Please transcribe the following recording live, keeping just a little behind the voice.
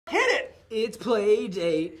It's play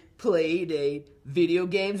date, video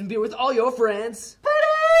games and beer with all your friends.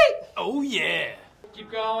 Oh yeah.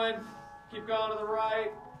 Keep going to the right.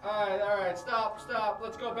 All right, stop.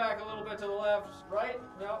 Let's go back a little bit to the left. Right?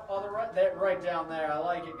 No, other right. There, right down there. I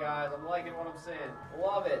like it, guys. I'm liking what I'm seeing.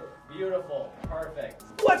 Love it. Beautiful. Perfect.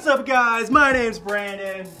 What's up, guys? My name's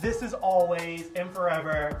Brandon. This is always and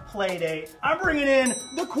forever Playdate. I'm bringing in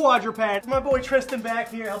the quadruped. My boy Tristan back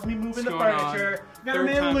here helping me move in the furniture. We got our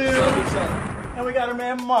man Lou, and we got our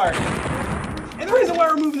man Mark. And the reason why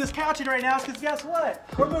we're moving this couch in right now is because guess what?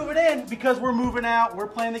 We're moving in because we're moving out. We're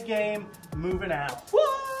playing the game, moving out.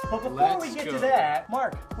 What? But before we get to that,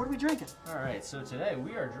 Mark, what are we drinking? All right, so today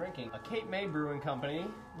we are drinking a Cape May Brewing Company.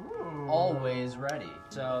 Always ready.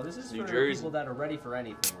 So this is for people that are ready for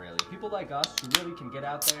anything, really. People like us who really can get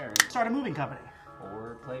out there and start a moving company.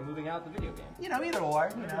 Or play moving out the video game. You know, either or.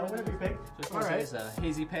 You know, whatever you pick. Just want to say it's a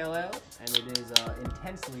hazy pale ale, and it is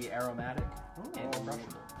intensely aromatic and crushable.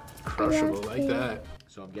 Crushable, like that.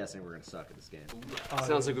 So I'm guessing we're gonna suck at this game.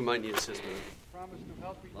 Sounds like we might need a system.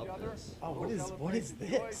 Love this. Oh, what is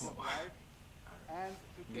this?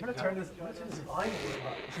 I'm gonna turn this volume up.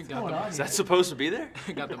 What's going on? Is that supposed to be there?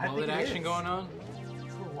 Got the mullet action going on.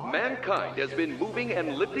 Mankind has been moving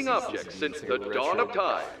and lifting objects since the dawn of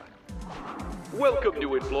time. Welcome,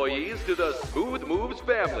 new employees, to the Smooth Moves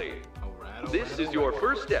family. This is your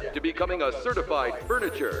first step to becoming a certified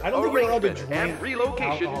furniture, arrangement, and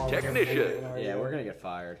relocation technician. Yeah, we're gonna get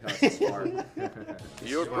fired. That's smart.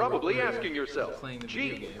 You're probably asking yourself,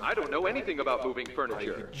 gee, I don't know anything about moving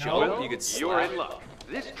furniture. Well, you're in luck.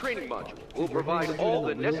 This training module will provide all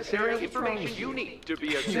the necessary information you need to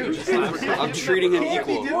be a successful. I'm treating him equal.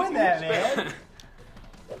 equal. Be doing that, man.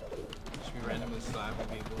 Randomly slapping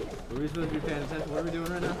people. Are we supposed to be paying attention? What are we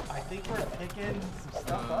doing right now? I think we're picking some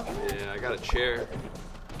stuff up. Yeah, I got a chair.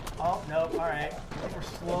 Oh, no, alright. I think we're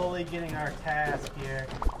slowly getting our task here.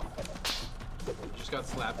 Just got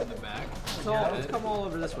slapped in the back. Let's come all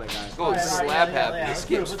over this way, guys. Oh, slap happy. This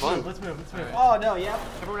game's fun. Let's move. Oh, no, yeah.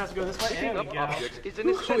 Everyone has to go this way. Picking up objects is an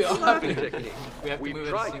essential moving technique. We've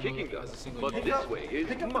tried single, kicking them, but unit. this way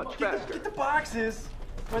is much faster. Get the boxes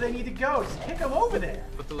where they need to go. Just kick them over there.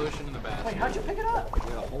 Put the lotion in the basket. Wait, how'd you pick it up?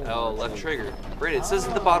 L, left trigger. Brandon, it says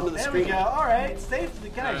at the bottom of the screen. There we go. All right, safely.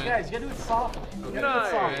 Guys, you gotta do it softly.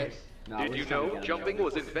 Nice. Did you know jumping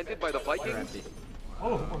was invented by the Vikings?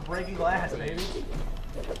 Oh, we're breaking glass, baby.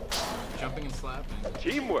 Jumping and slapping.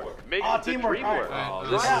 Teamwork makes the teamwork. dream work. All right.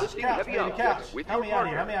 Just lifting heavy objects with Help your me out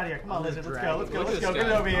here. partner. Help me out here. Come on, Lizard. Let's go. Look at Get this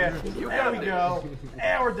it over here. You There got we this. go.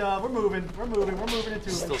 And we're done. We're moving into it.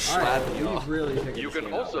 Still slapping you off. You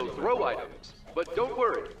can also throw items, but don't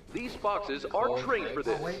worry. These boxes are trained for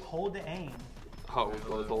this. Oh, wait, hold the aim. Oh, we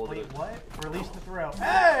both hold Wait, it. what? Release the throw.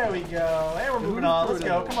 There we go. Hey, we're moving on. Let's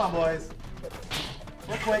go. Come on, boys.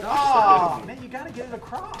 Real quick. Oh, man, you gotta get it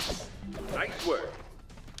across. Nice work.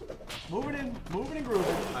 Moving and grooving.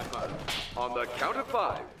 High five. On the count of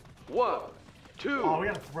 5. 1, 2. Oh, we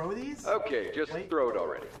gotta throw these? Okay, just throw it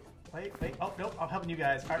already. Wait. Oh, nope. I'm helping you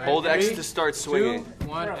guys. All right, Hold X 3, to start swinging. 2,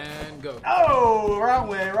 1, and go. Oh, wrong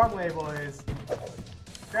way, boys.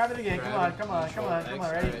 Grab it again. Grab Come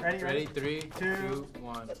on. Ready? 3, 2,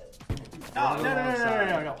 1. Oh,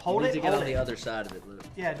 no. Hold You it. need to get on the other side of it, Lou.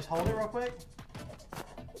 Yeah, just hold it real quick.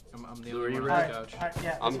 I'm the Lou, are only you one on ready? the couch. All right,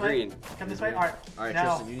 yeah. I'm this way. green. Come this way. All right. Alright,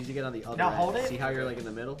 now, Tristan, you need to get on the other now end. hold it. See how you're like in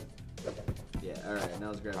the middle? Yeah, alright, now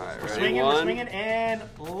let's grab Alright, this. ready? we're One. swinging, and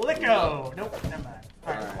let go. Nope, never mind.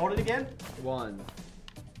 All right, hold it again. One.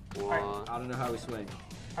 One. I don't know how we swing.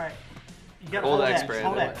 All right. You gotta Hold hold X, X. Brandon.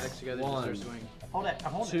 Hold X X. together, One. just start swinging. Hold X.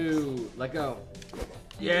 I'm holding. 2, let go.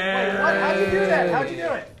 Wait, what? How'd you do that? How'd you do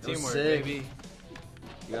it? Teamwork, sick. baby.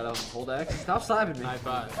 You gotta hold X. Stop slapping me. High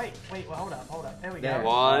five. Wait. Well, hold up. There we There. go.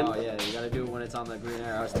 One. Oh yeah, you gotta do it when it's on the green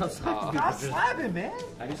arrow. Stop slapping Stop me. slapping, man.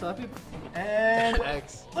 How do you slap people? And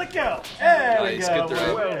X. let go. There we Nice, go. good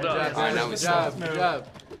throw. Well done. Alright, now we Good stop. job. Good job.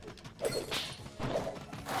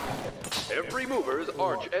 Every mover's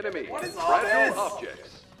arch enemy. What is all Fragile this?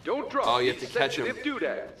 objects. Don't drop Oh, you have these to catch 'em. sensitive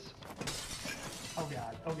doodads. Oh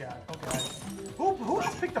god. Who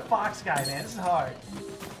else picked the fox guy, man? This is hard.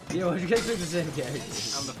 Yeah, why'd you guys pick the same character?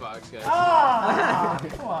 I'm the fox guy. Ah,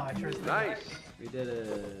 come on, Tristan. Nice. We did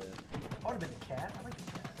it. I would have been the cat. I like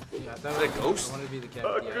the cat. Yeah, I thought Is that Ghost? I wanted to be the cat.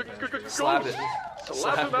 Yeah, Slap it.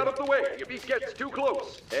 Slap him out of the way if he gets too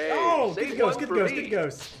close. Hey, Oh, save good ghost, one good for ghost, me. good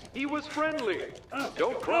ghost. He was friendly.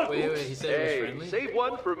 Don't cross. Wait, he said he was Hey, friendly? save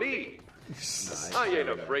one for me. I ain't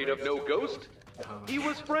afraid of no ghost. He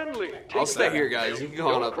was friendly. I'll stay here, guys. You can go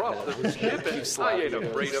on Don't up. cross the skip it. I ain't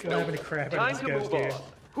afraid of no. Slapping the crap out Time of to this move ghost on. here.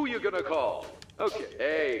 Who you gonna call? Okay,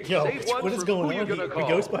 hey, Yo, save one what is for going who on? you We gonna call.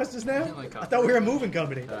 Ghostbusters now? Like I thought we were a moving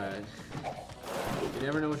company. Alright. You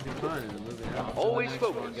never know what you find in a movie. Always Next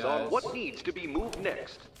one, focus guys. on what needs to be moved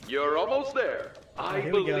next. You're almost there. I Here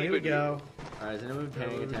we believe go, here we in you. go. Alright, is anyone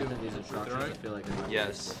paying attention to these instructions? I feel like they're not.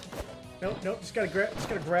 Yes. Nope, just gotta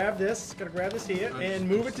grab this. Gotta grab this here Alright, and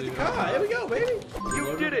move it to the car. There we go, baby.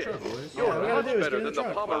 You did it. boys. You're Yeah, we gotta much do is better get in than the the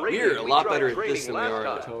truck. Pomeranian We're a we lot tried better at training this than we last are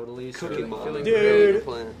time. at Totally cooking mom. feeling Dude.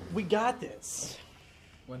 Plan. We got this.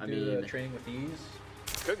 Went I through mean- the training with ease.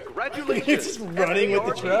 Congratulations. It's just running with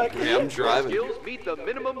the truck. Yeah, I'm driving. Skills meet the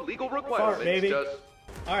minimum legal requirements. baby. Just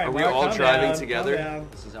All right, Are we Mark, all calm driving down, together? calm down.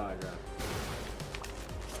 This is how I drive.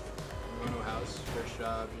 Go to a house, first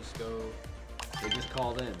job, just go. They just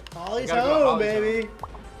called in. Ollie's Gotta go, home, Ollie's baby.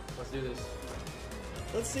 Let's do this.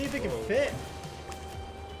 Let's see if it can fit.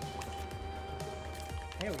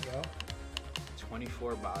 There we go.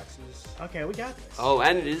 24 boxes. Okay, we got this. Oh,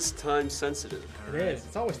 and it is time sensitive. It is.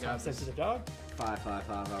 It's always We got time this. sensitive, dog.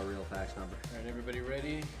 555, our real fax number. Alright, everybody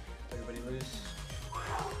ready? Everybody loose.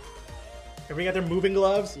 Everybody got their moving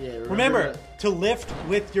gloves? Yeah, Remember, remember to lift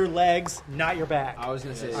with your legs, not your back. I was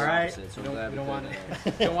gonna say the All right. opposite, so We I'm don't, glad we don't we want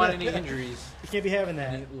did. don't want any injuries. You can't be having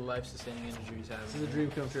Any that. life-sustaining injuries This is a happening.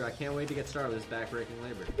 dream come true. I can't wait to get started with this back-breaking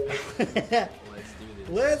labor. Let's do this.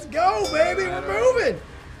 Let's go, baby. We're moving.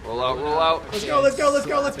 Roll out, roll out. Let's go, let's go, let's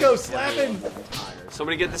go, let's go. Slapping.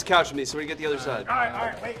 Somebody get this couch with me. Somebody get the other side. All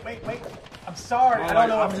right. Wait. I'm sorry. I don't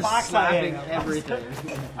know what box I slapping am. everything.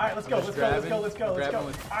 All right, let's go. Let's go. Let's go. All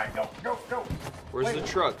right, go. Where's Wait. the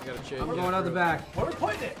truck? I gotta check. I'm going out the back. Where are we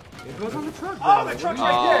putting it? It goes on the truck. Oh, bro. the truck's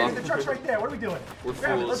right there. The truck's right there. What are we doing? We're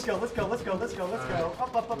Grab it. fools. Let's go.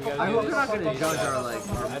 Up. We gotta I do hope this. we're not gonna judge our like. I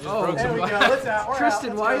just Oh, broke There some we go. glass. Let's out. We're Tristan,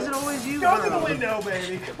 out. why Let's is it always you? go through bro? the window,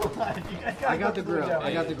 baby? Come on. You guys gotta I got go the through grill. window.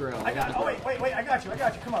 I got the grill. I got the grill. Wait. I got you.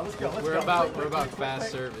 Come on. Let's go. Let's We're go. about Quick.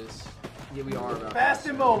 fast service. Yeah, we are. Bro. Fast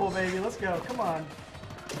and mobile, baby. Let's go. Come on.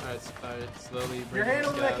 Alright, slowly bring You're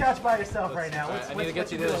handling these that guys. couch by yourself right now. Alright, I need to get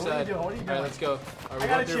to the other side. What are you doing? Alright, let's go. Are we I got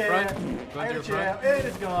going a through chair. front? I Going got a through chair. front? It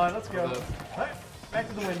is gone. Let's go. Hold Right, back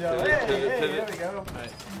to the window. Pivot, Hey, pivot. there we go.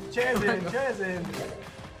 Alright, Chairs in.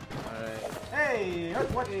 alright. Hey,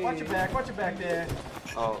 watch your back. Watch your back there.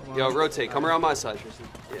 Oh, yo, rotate. Come around my side, Tristan.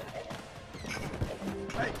 Yeah.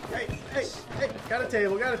 Hey. Got a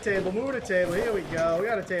table. Moving a table. Here we go. We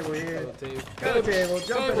got a table here. Got a table.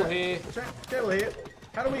 Jump Table in here. Table here.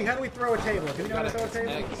 How do we throw a table? Do we know how to throw a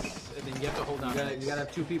table? X, and then you have to hold down X. You gotta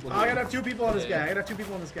have two people. Oh, I gotta have two people on this guy. Hey,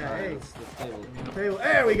 Let's table. table.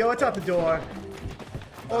 There we go. It's out the door.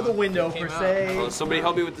 Or the window, Came per out. se. Oh, somebody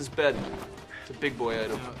help me with this bed. It's a big boy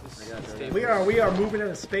item. No, this got this you. table. We are moving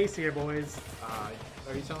into space here, boys.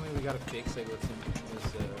 Are you telling me we gotta fix like what's in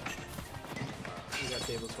this? We got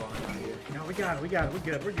tables falling out here. No, we got it.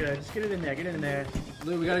 We're good. Just get it in there.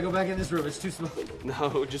 Lou, we gotta go back in this room. It's too small.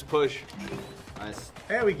 No, just push. Nice.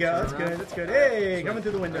 There we go. That's good. Hey, coming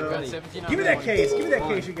through the window. Got 17 on Give me that that case. Give me that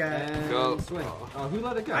One, case you got. And Go. swing. Oh, who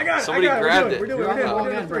let it go? I got it. Somebody grabbed it. We're doing You're on the wrong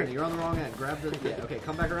the end, free. Brandon. You're on the wrong end. Grab the. Yeah. Okay,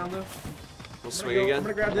 come back around, Lou. We'll swing I'm again.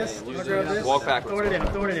 gonna grab this. Hey, I'm use gonna it. grab this. Walk backwards.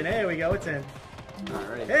 Throwing it in. There we go. It's in.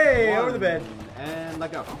 Alright. Hey, over the bed. And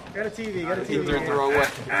let go. Got a TV. You threw it the wrong way.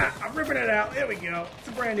 I'm ripping it out. There we go. It's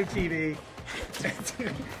a brand new TV.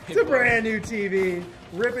 It's a brand new TV.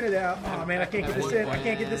 Ripping it out. Oh man, I can't get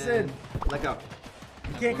this in. Let go.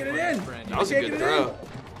 Can't get it in. That was a Can't good get it in. throw.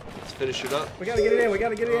 Let's finish it up. We gotta get it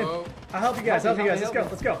in. Oh. I'll help you guys. Help me.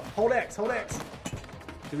 Let's go. Hold X.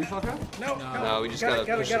 Did we fuck up? No. No, we just gotta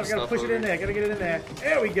push some stuff push it over. in there. Gotta get it in there.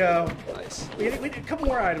 There we go. Nice. We need a couple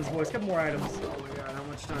more items, boys. Oh my god, how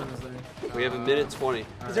much time is there? We have a minute 20.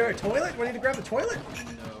 Is there a toilet? We need to grab the toilet?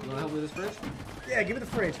 You wanna help me with this fridge? Yeah, give me the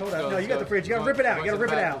fridge. Hold on. Go, No, you got let's the go. fridge. You gotta We're rip it out. You going gotta to rip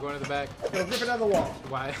the it back. out. We're going to the back. You gotta rip it out of the wall.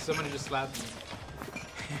 Why? Somebody just slapped me.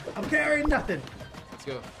 I'm carrying nothing. Let's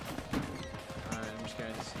go. Alright, I'm just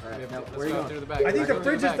carrying this. Alright, Let's now, go where you going? through the back. I think Let's go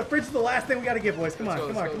through the fridge is the last thing we gotta get, boys. Come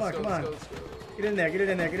on. Let's go. Get in there. Get it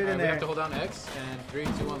in there. Alright, we have to hold down X and 3,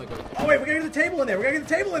 2, 1, let go. Oh wait, we gotta get the table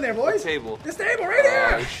in there. Boys. Table. This table right here.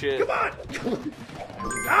 Oh, shit. Come on.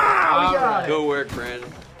 We got it. Good work, Brandon.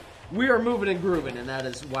 We are moving and grooving, and that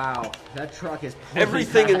is wow. That truck is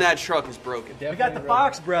Everything in that truck is broken. We got the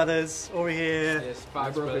Fox brothers over here. Yes, I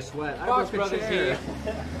Fox broke a Brothers. sweat. I Fox broke a Brothers chair.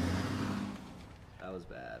 here. That was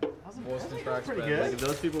bad. Boston Fox pretty Brothers. Like, if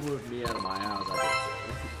those people moved me out of my house,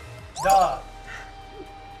 I'd Dog.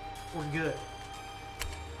 We're good. be.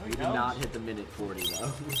 We did not hit the minute 40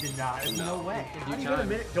 though. We did not. There's no way. Due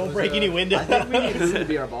time. Don't break any windows. I think we need him to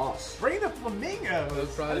be our boss. Bring the flamingos. Those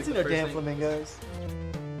probably I like seen the no first damn thing. flamingos.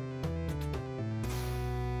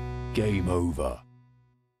 Game over.